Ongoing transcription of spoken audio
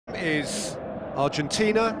Is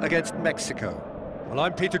Argentina against Mexico. Well,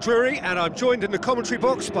 I'm Peter Drury, and I'm joined in the commentary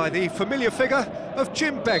box by the familiar figure of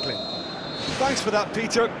Jim Beglin. Thanks for that,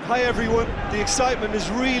 Peter. Hi, everyone. The excitement has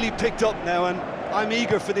really picked up now, and I'm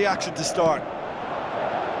eager for the action to start.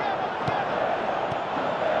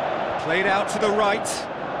 Played out to the right.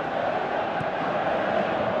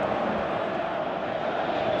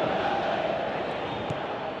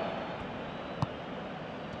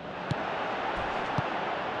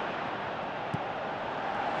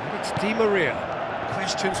 It's Di Maria.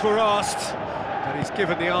 Questions were asked, but he's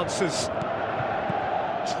given the answers.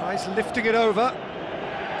 Tries lifting it over.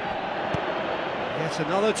 Yet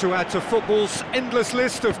another to add to football's endless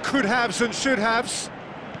list of could-haves and should-haves.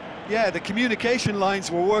 Yeah, the communication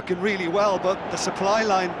lines were working really well, but the supply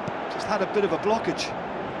line just had a bit of a blockage.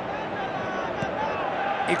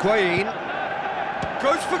 Higuain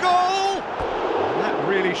goes for goal! And that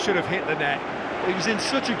really should have hit the net. He was in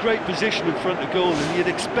such a great position in front of goal, and you'd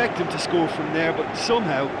expect him to score from there, but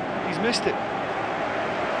somehow he's missed it.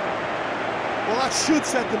 Well, that should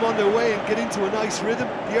set them on their way and get into a nice rhythm.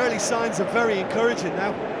 The early signs are very encouraging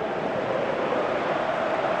now.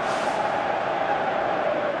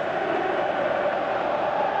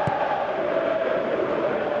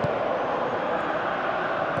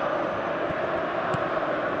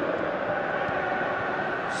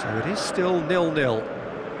 So it is still 0-0.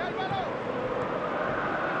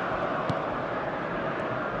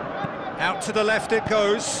 Out to the left it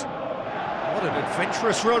goes. What an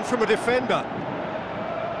adventurous run from a defender.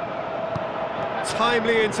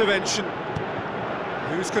 Timely intervention.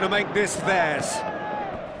 Who's going to make this theirs?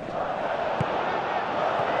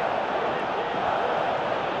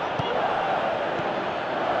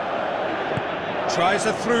 Tries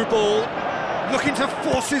a through ball, looking to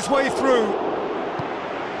force his way through.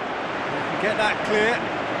 Get that clear.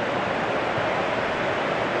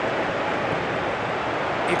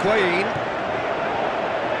 Higuain.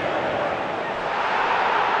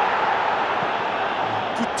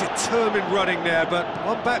 Good determined running there, but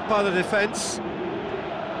one back by the defence.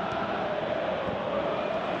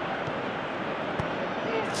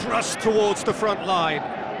 Thrust towards the front line.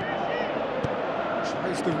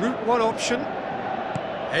 Tries the route one option.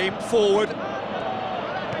 Aim forward.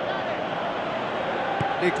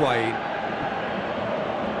 Higuain.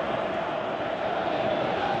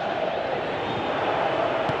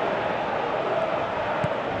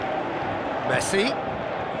 Messi,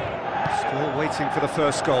 still waiting for the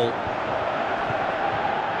first goal.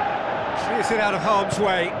 Clears it out of harm's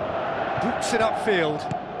way, boots it upfield.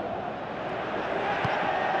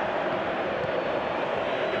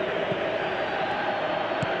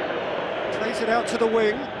 Plays it out to the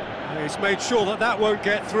wing. He's made sure that that won't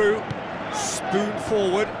get through. Spoon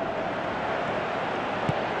forward.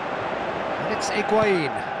 And it's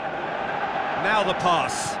Higuain. Now the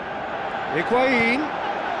pass. Higuain.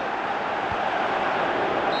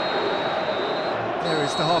 There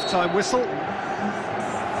is the half-time whistle.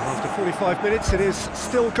 After 45 minutes, it is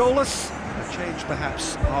still goalless. A change,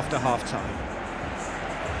 perhaps, after half-time.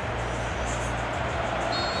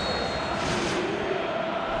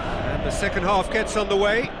 And the second half gets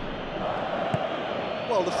underway.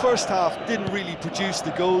 Well, the first half didn't really produce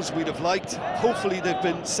the goals we'd have liked. Hopefully they've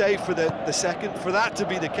been saved for the second. For that to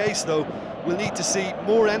be the case, though, we'll need to see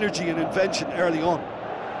more energy and invention early on.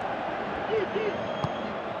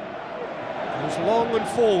 Goes long and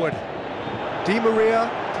forward. Di Maria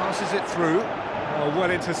passes it through. Oh,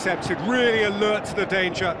 well intercepted, really alert to the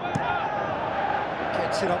danger.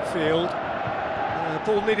 Gets it upfield.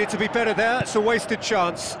 Ball needed to be better there, it's a wasted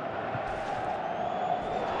chance.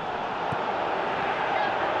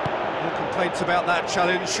 No complaints about that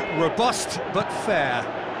challenge. Robust but fair.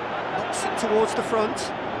 Knocks it towards the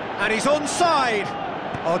front. And he's onside!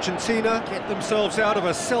 Argentina get themselves out of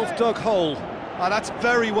a self-dug hole. That's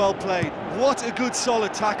very well played. What a good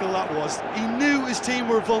solid tackle that was. He knew his team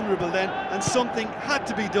were vulnerable then, and something had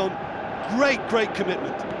to be done. Great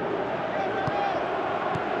commitment.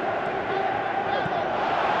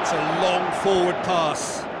 It's a long forward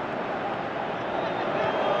pass.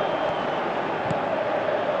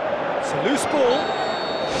 It's a loose ball.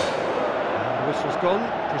 And the whistle's gone,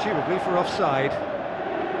 presumably for offside.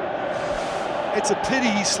 It's a pity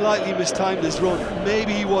he slightly mistimed his run.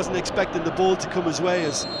 Maybe he wasn't expecting the ball to come his way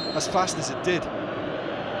as fast as it did.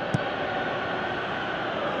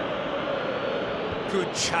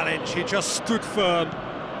 Good challenge, he just stood firm.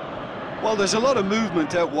 Well, there's a lot of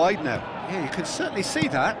movement out wide now. Yeah, you can certainly see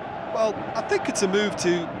that. Well, I think it's a move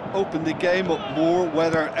to open the game up more,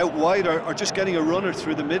 whether out wide or just getting a runner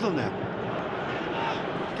through the middle now.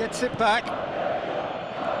 Gets it back.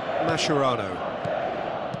 Mascherano.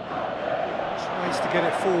 get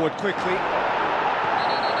it forward quickly.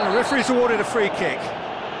 And the referee's awarded a free kick.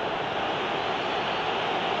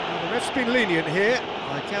 Well, the ref's been lenient here.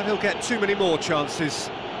 I doubt he'll get too many more chances.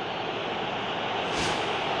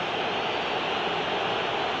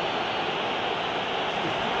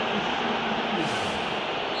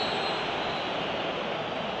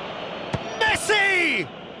 Messi!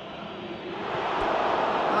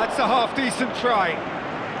 That's a half-decent try.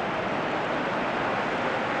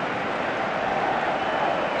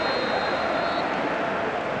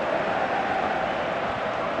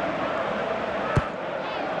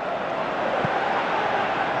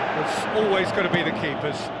 It's always going to be the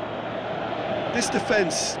keepers. This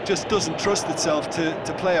defence just doesn't trust itself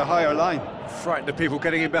to play a higher line. Frightened of people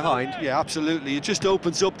getting in behind. Yeah, absolutely. It just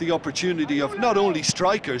opens up the opportunity of not only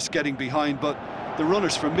strikers getting behind, but the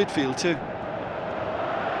runners from midfield too.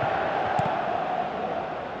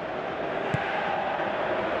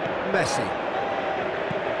 Messi.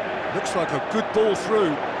 Looks like a good ball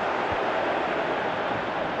through.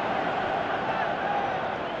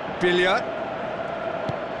 Billiard.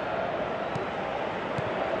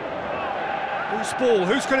 Whose ball?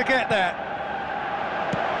 Who's going to get there?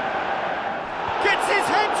 Gets his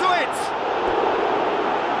head to it!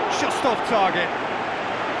 Just off target.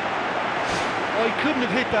 Oh, he couldn't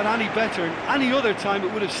have hit that any better. Any other time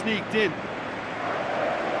it would have sneaked in.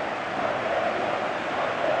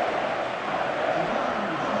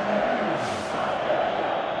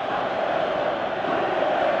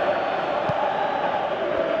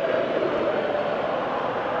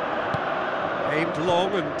 Aimed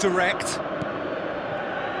long and direct.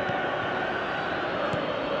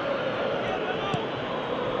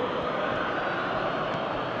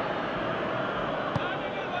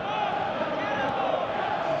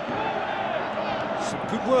 Some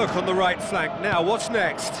good work on the right flank. Now, what's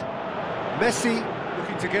next? Messi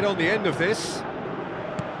looking to get on the end of this.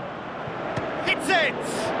 Hits it!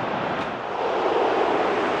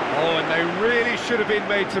 Oh, and they really should have been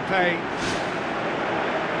made to pay.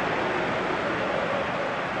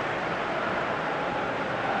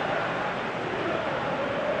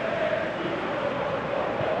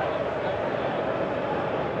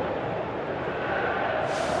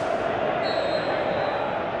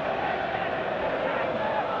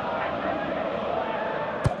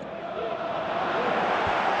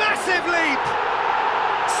 Massive leap!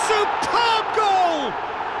 Superb goal!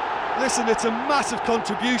 Listen, it's a massive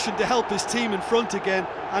contribution to help his team in front again,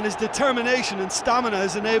 and his determination and stamina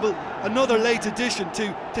has enabled another late addition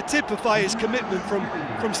to typify his commitment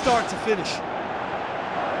from start to finish.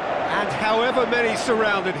 And however many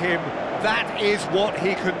surrounded him, that is what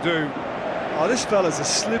he can do. Oh, this fella's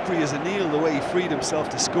as slippery as a eel, the way he freed himself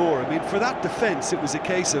to score. I mean, for that defence, it was a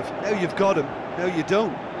case of, now you've got him, now you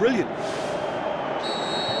don't. Brilliant.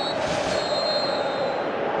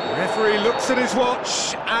 Referee looks at his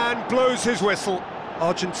watch and blows his whistle.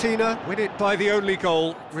 Argentina win it by the only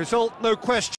goal. Result, no question.